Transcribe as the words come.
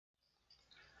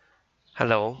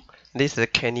Hello, this is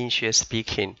Kan-Lin Hsueh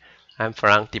speaking. I'm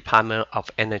from Department of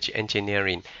Energy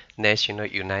Engineering, National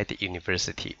United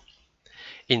University.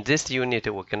 In this unit,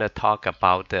 we're going to talk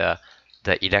about the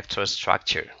electrode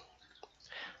structure.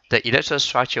 The electrode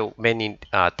structure mainly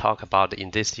talk about in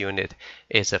this unit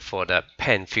is for the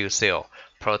PEM fuel cell,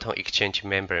 proton exchange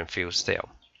membrane fuel cell.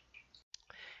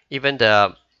 Even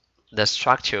the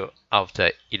structure of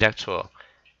the electrode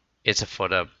is for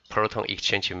the proton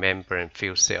exchange membrane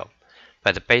fuel cell.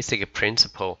 But the basic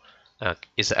principle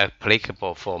is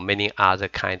applicable for many other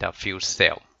kind of fuel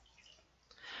cell.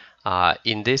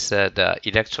 In this the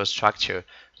electrode structure,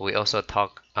 we also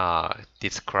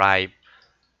describe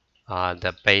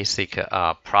the basic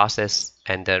process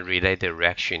and the related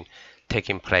reaction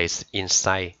taking place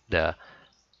inside the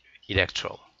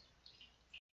electrode.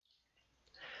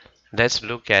 Let's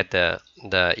look at the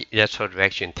electrode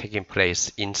reaction taking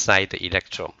place inside the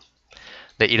electrode.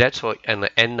 The electrode and the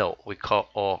anode we call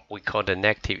the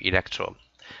negative electrode.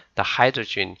 The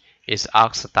hydrogen is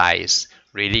oxidized,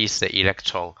 release the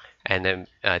electron, and then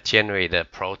generate the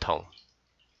proton.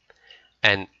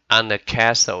 And on the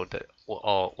cathode,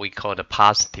 or we call the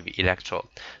positive electrode,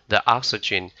 the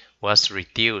oxygen was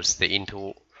reduced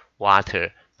into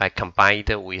water by combined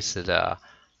with the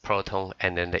proton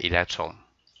and then the electron.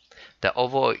 The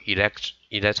overall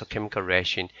electrochemical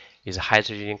reaction is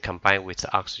hydrogen combined with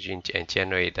oxygen and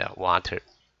generate water.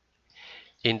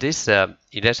 In this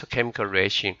electrochemical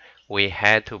reaction, we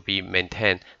had to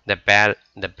maintain the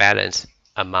balance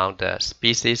among the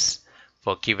species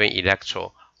for given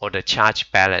electron, or the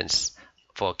charge balance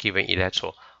for given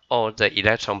electron, or the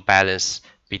electron balance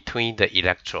between the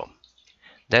electron.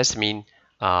 That means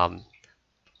whatever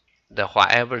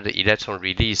the electron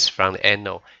released from the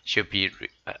anode should be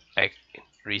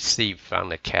received from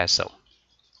the cathode.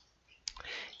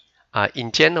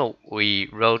 In general, we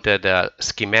wrote that the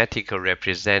schematic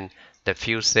represent the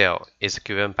fuel cell is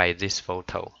given by this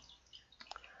photo.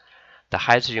 The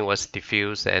hydrogen was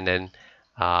diffused and then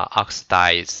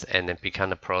oxidized and then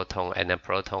become a proton, and then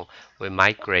proton will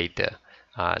migrate to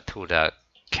the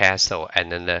cathode and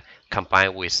then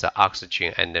combine with the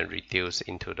oxygen and then reduce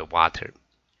into the water.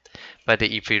 But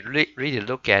if you really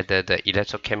look at the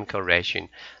electrochemical reaction,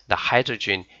 the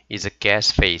hydrogen is a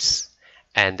gas phase,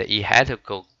 and it had to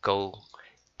go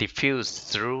diffuse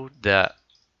through the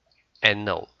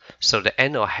anode. So the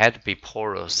anode had to be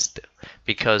porous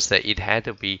because it had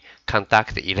to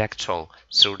conduct the electron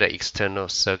through the external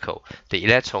circle. The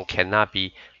electron cannot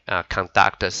be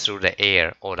conducted through the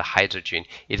air or the hydrogen.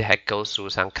 It had to go through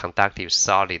some conductive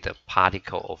solid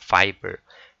particle or fiber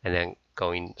and then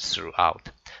going throughout.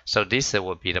 So this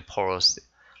will be the porous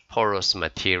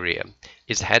material.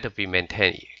 It had to be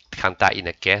maintained, conduct in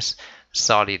a gas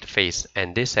solid phase,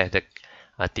 and this had to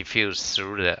diffuse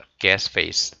through the gas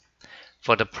phase.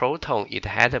 For the proton, it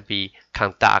had to be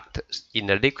conducted in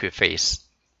the liquid phase.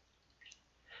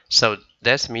 So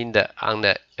that means that on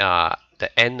the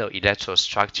anode electrode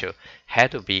structure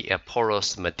had to be a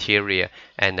porous material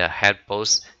and had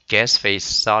both gas phase,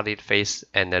 solid phase,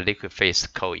 and the liquid phase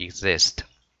coexist.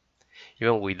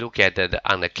 Even we look at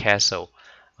on the cathode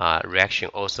reaction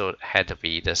also had to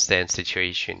be the same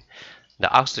situation. The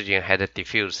oxygen had to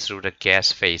diffuse through the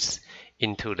gas phase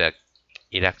into the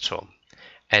electron,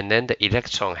 and then the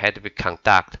electron had to be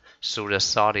conducted through the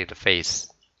solid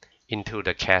phase into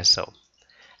the cathode,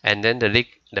 and then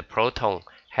the proton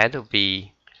had to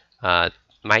be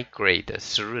migrate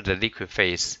through the liquid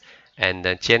phase and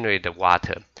generate the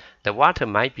water. The water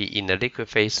might be in the liquid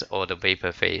phase or the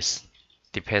vapor phase,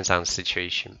 depends on the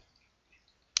situation.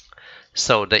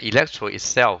 So the electrode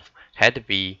itself had to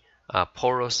be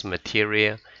porous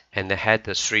material and had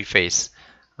the three phase,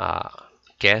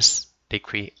 gas,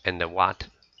 liquid, and the water,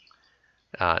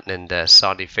 and the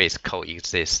solid phase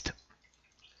coexist.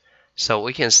 So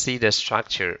we can see the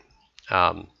structure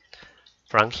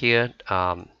from here.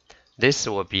 This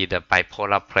will be the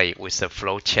bipolar plate with the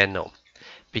flow channel.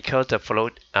 Because the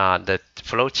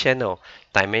flow channel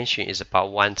dimension is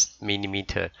about 1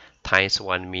 millimeter times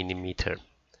 1 millimeter.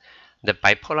 The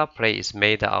bipolar plate is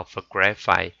made of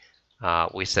graphite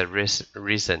with a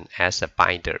resin as a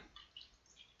binder.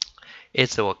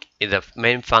 The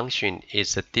main function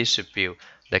is to distribute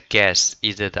the gas,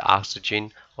 either the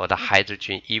oxygen or the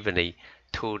hydrogen, evenly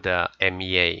to the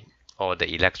MEA or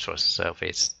the electrode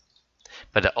surface.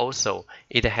 But also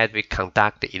it had to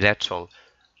conduct the electron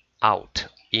out,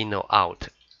 in or out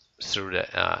through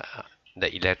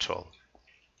the electron.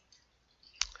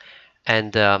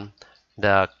 And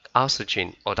the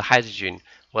oxygen or the hydrogen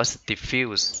was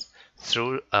diffused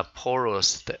through a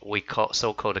porous,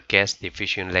 so-called gas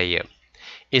diffusion layer.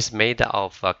 It's made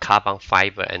of carbon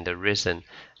fiber and resin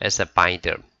as a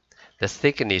binder. The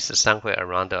thickness is somewhere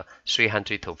around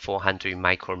 300 to 400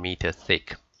 micrometer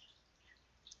thick.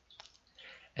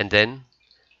 And then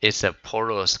it's a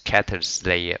porous catalyst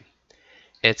layer.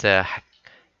 It's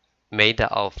made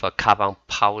of carbon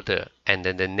powder and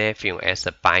then the nephew as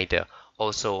a binder,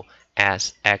 also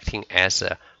acting as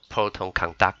a proton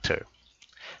conductor.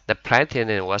 The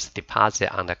platinum was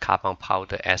deposited on the carbon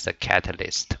powder as a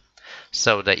catalyst.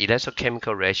 So the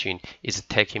electrochemical reaction is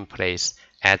taking place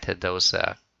at those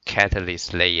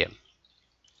catalyst layer.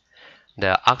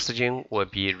 The oxygen will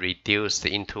be reduced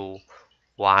into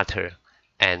water,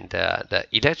 and the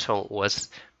electron was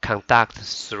conducted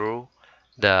through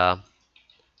the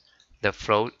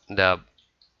flow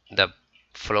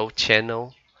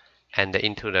channel and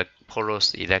into the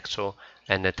porous electrode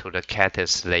and to the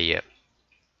catalyst layer.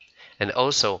 And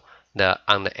also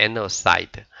on the anode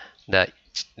side, the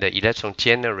electron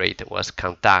generated was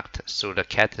conducted through the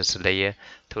catalyst layer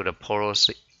to the porous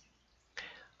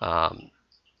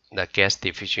the gas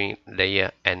diffusion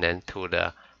layer and then to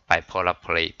the bipolar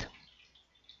plate.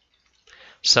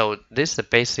 So this is the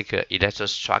basic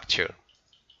electrostructure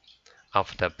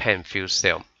of the PEN fuel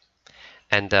cell.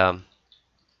 And the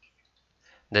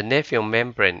nephew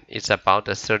membrane is about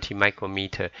 30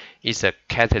 micrometer. It's a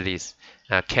catalyst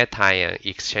cation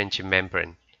exchange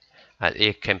membrane.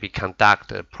 It can be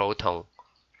conduct a proton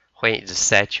when it's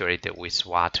saturated with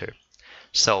water.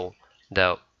 So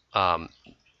the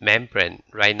membrane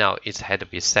right now had to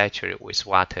be saturated with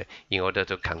water in order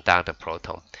to conduct the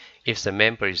proton. If the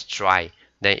membrane is dry,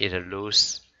 then it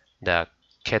loses the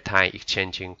cation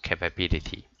exchanging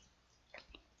capability.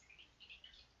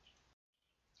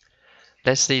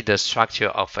 Let's see the structure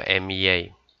of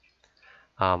MEA.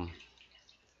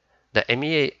 The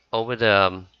MEA over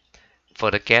for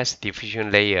the gas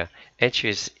diffusion layer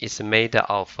actually is made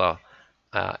of,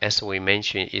 as we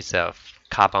mentioned, is a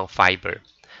carbon fiber.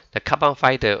 The carbon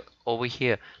fiber over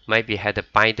here might be had a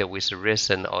binder with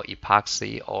resin or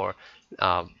epoxy or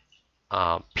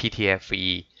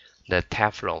PTFE, the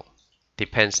Teflon.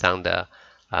 Depends on the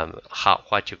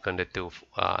what you're going to do,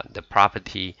 the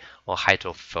property or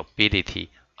hydrophobicity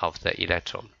of the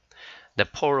electron. The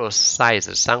porous size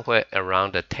is somewhere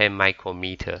around 10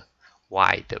 micrometer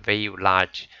wide, very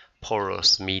large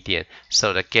porous medium,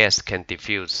 so the gas can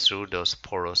diffuse through those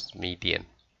porous medium.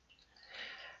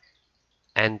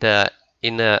 And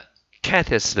in the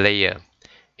catalyst layer,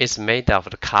 it's made of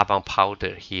the carbon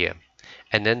powder here,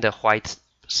 and then the white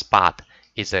spot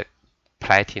is a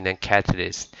platinum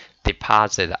catalyst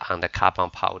deposit on the carbon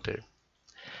powder.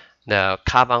 The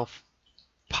carbon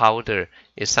powder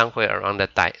is somewhere around the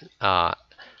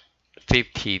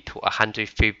 50 to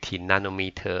 150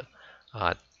 nanometer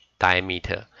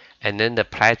diameter, and then the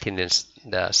platinum,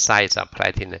 the size of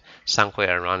platinum,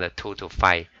 somewhere around 2 to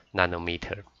 5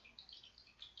 nanometer.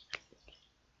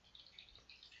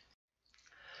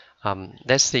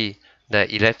 Let's see for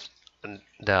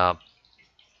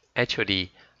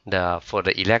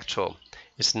the electrode,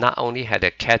 it's not only had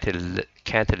a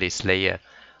catalyst layer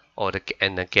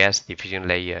and the gas diffusion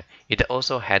layer, it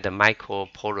also had a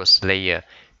micro-porous layer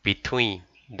between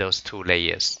those two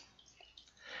layers.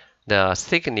 The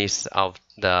thickness of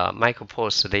the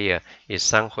micro-porous layer is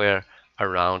somewhere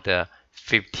around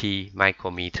 50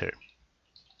 micrometer.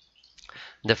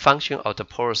 The function of the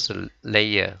porous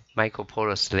layer,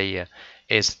 micro-porous layer,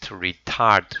 is to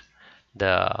retard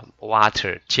the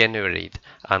water generated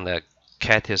on the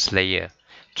catalyst layer.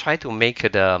 Try to make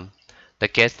the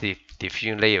gas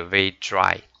diffusion layer very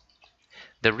dry.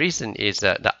 The reason is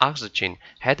that the oxygen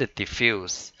had to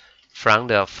diffuse from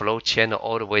the flow channel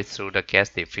all the way through the gas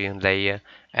diffusion layer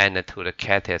and to the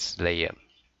catalyst layer.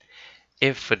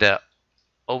 If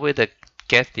over the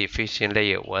gas diffusion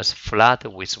layer was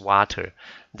flooded with water,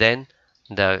 then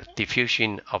the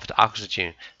diffusion of the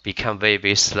oxygen become very,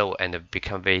 very slow and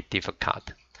become very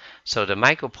difficult. So the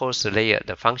micro-porous layer,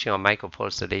 the function of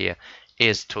micro-porous layer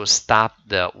is to stop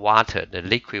the water, the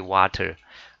liquid water,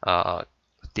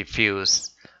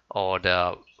 diffuse or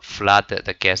the flood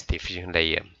the gas diffusion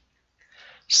layer.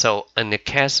 So in the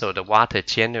cathode, the water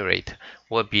generated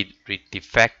will be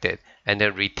deflected and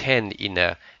then retained in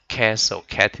the cathode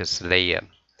catalyst layer.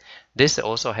 This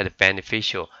also had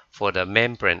beneficial for the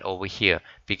membrane over here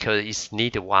because it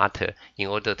needs water in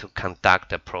order to conduct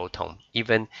the proton.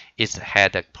 Even it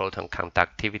had a proton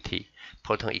conductivity,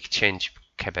 proton exchange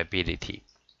capability.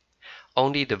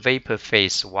 Only the vapor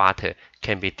phase water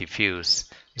can be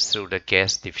diffused through the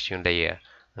gas diffusion layer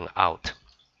and out.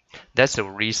 That's the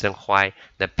reason why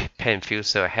the PEN fuel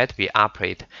cell had to be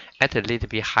operated at a little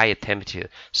bit higher temperature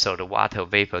so the water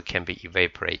vapor can be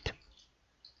evaporated.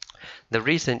 The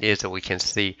reason is we can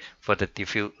see for the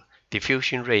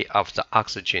diffusion rate of the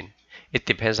oxygen, it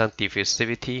depends on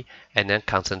diffusivity and then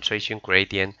concentration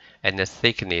gradient and the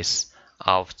thickness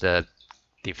of the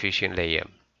diffusion layer.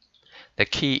 The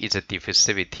key is the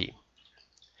diffusivity.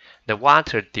 The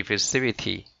water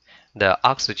diffusivity, the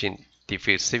oxygen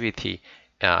diffusivity,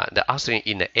 the oxygen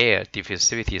in the air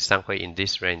diffusivity is somewhere in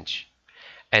this range.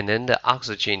 And then the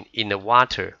oxygen in the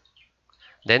water,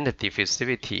 then the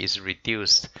diffusivity is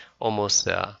reduced almost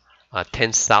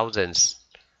 10,000ths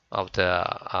of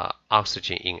the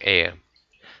oxygen in air.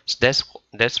 So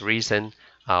that's the reason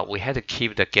we had to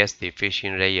keep the gas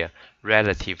diffusion layer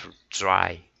relatively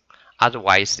dry.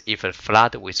 Otherwise, if it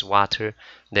flooded with water,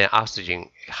 then oxygen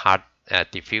hard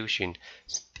diffusion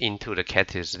into the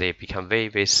catalyst layer become very,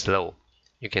 very slow.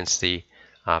 You can see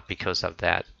because of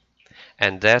that.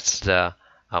 And that's the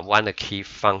one key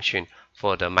function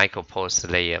for the micro-porous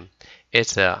layer.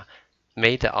 It's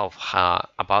made of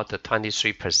about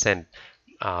 23%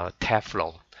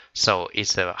 Teflon. So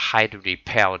it's a highly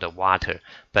repel the water,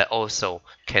 but also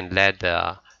can let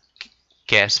the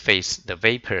gas phase, the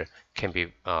vapor, can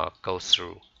be go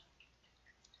through.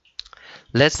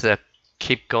 Let's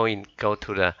keep going. Go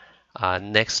to the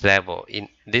next level. In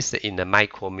the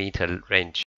micrometer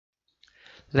range.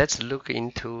 Let's look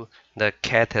into the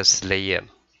catalyst layer.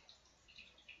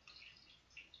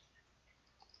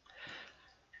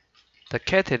 The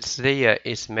catalyst layer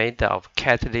is made of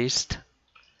catalyst,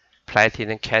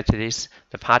 platinum catalyst.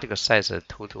 The particle size is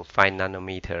 2 to 5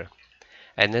 nanometer.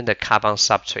 And then the carbon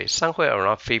substrate, somewhere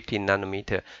around 50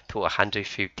 nanometer to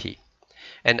 150.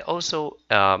 And also,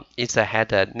 it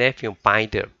had a nephew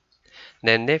binder.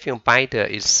 The nephew binder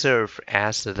is served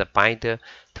as the binder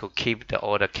to keep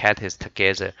all the catalysts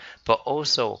together, but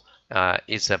also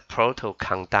is a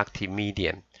proton-conductive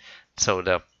medium. So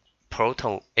the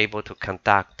proton able to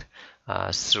conduct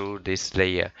through this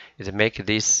layer. It makes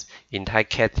this entire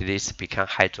catalyst become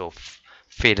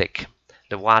hydrophilic.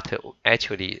 The water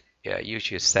actually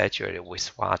usually saturated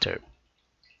with water.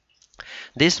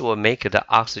 This will make the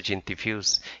oxygen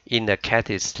diffuse in the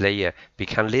catalyst layer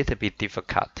become a little bit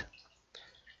difficult.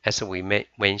 As we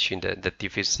mentioned, the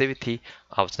diffusivity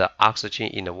of the oxygen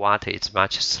in the water is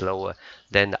much slower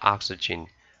than the oxygen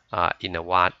in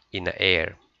the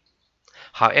air.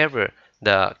 However,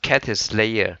 the catalyst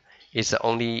layer is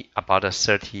only about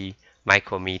 30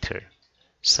 micrometer,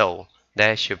 so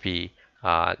that should be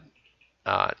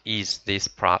ease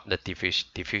the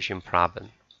diffusion problem.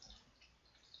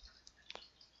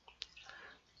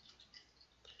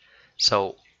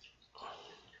 So,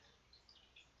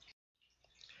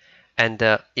 and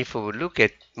if we look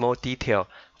at more detail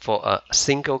for a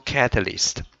single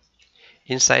catalyst,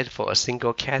 inside for a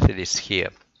single catalyst here,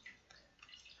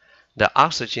 the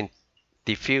oxygen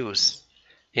diffuse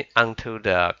onto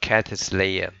the catalyst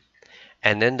layer,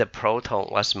 and then the proton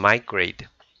was migrate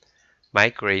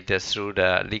through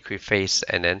the liquid phase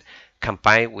and then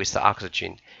combine with the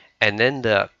oxygen, and then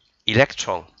the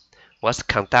electron was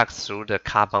conduct through the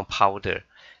carbon powder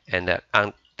and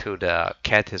onto the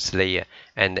catalyst layer,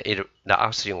 and the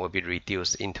oxygen will be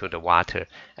reduced into the water,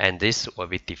 and this will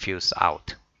be diffused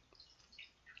out.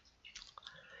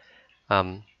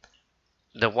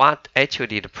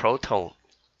 Actually the proton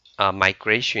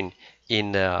migration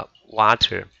in the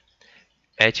water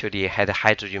actually had a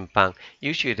hydrogen bond.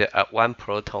 Usually the one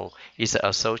proton is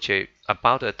associated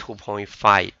about a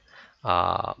 2.5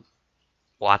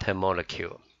 water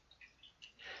molecule.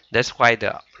 That's why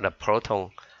the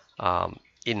proton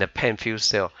in the PEM fuel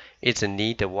cell is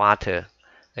need the water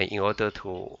in order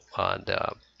to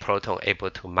the proton able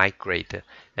to migrate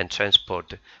and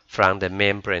transport from the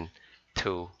membrane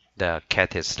to the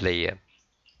catalyst layer.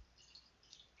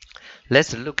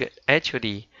 Let's look at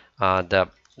actually the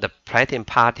platinum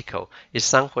particle is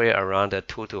somewhere around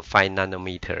 2 to 5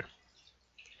 nanometer.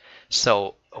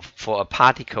 So for a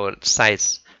particle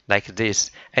size like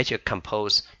this, actually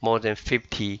compose more than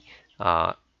 50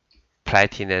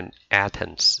 platinum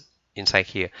atoms inside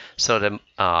here. So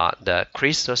the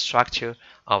crystal structure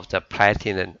of the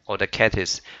platinum or the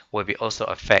catalyst will be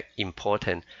also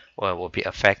important, or will be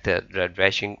affected the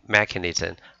reaction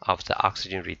mechanism of the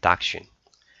oxygen reduction.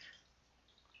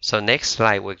 So next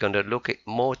slide, we're going to look at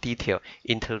more detail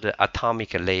into the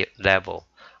atomic level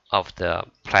of the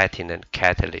platinum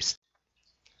catalyst.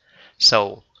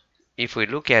 So if we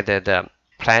look at the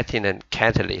platinum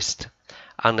catalyst,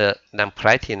 on the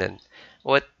platinum,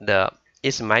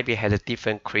 it might be had a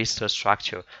different crystal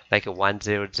structure like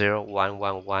 100,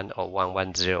 111, or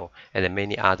 110, and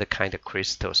many other kind of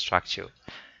crystal structure.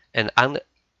 And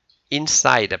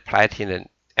inside the platinum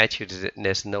actually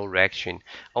there's no reaction.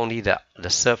 Only the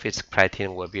surface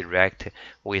platinum will be reacted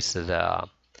with the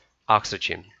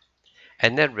oxygen.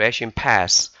 And the reaction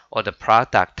path or the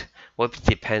product will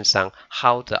depends on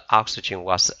how the oxygen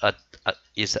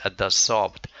is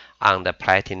adsorbed on the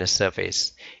platinum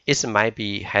surface. It might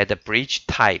be had a bridge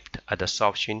type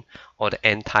adsorption or the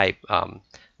N type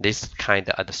this kind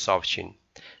of adsorption.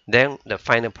 Then the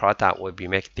final product will be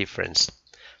make difference.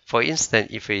 For instance,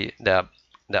 if the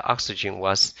oxygen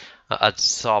was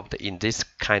adsorbed in this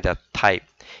kind of type,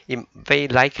 it very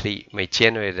likely may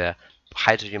generate a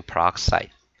hydrogen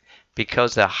peroxide,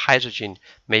 because the hydrogen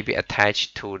may be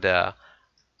attached to the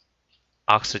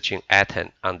oxygen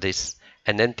atom on this,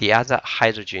 and then the other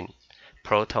hydrogen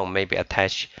proton may be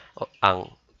attached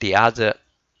on the other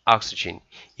oxygen.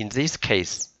 In this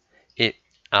case, it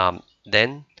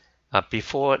then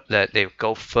before they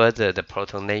go further the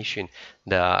protonation,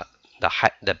 the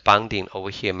bonding over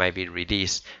here might be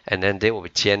released, and then they will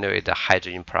generate the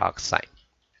hydrogen peroxide.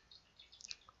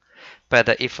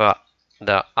 But if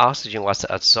the oxygen was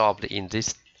absorbed in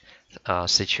this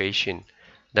situation,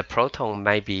 the proton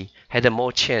might be had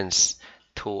more chance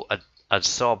to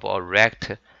absorb or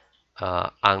react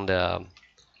on the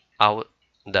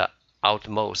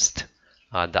outmost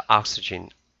the oxygen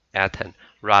atom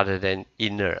rather than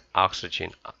inner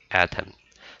oxygen atom.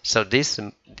 So this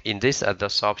in this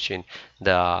adsorption,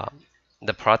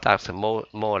 the product more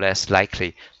or less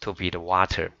likely to be the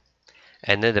water,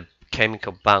 and then the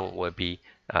chemical bond will be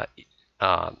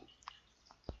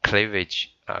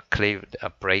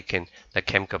breaking the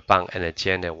chemical bond and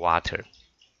generate water.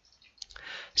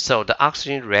 So the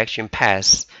oxygen reaction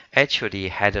paths actually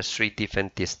had three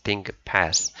different distinct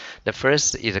paths. The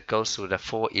first is it goes through the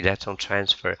full electron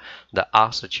transfer. The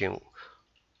oxygen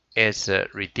is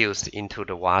reduced into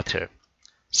the water,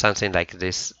 something like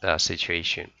this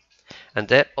situation. And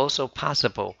that also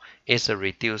possible is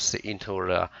reduced into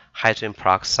the hydrogen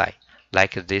peroxide,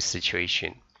 like this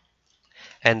situation.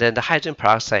 And then the hydrogen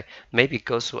peroxide maybe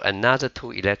goes through another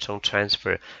 2 electron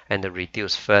transfer and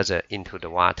reduce further into the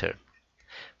water.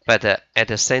 But at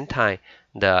the same time,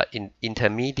 the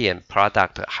intermediate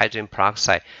product, hydrogen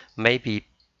peroxide, may be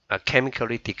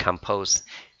chemically decomposed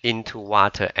into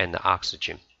water and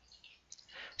oxygen.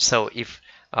 So if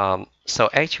so,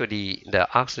 actually the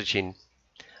oxygen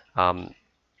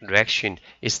reaction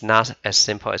is not as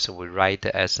simple as we write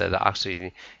as the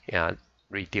oxygen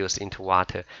reduced into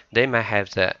water. They might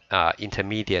have the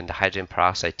intermediate hydrogen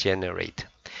peroxide generate.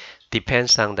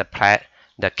 Depends on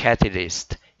the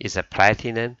catalyst is a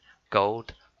platinum,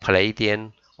 gold,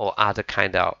 palladium, or other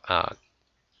kind of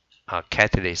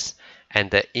catalyst.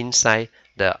 And inside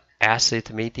the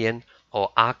acid medium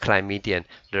or alkaline medium,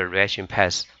 the reaction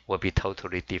path will be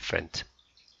totally different.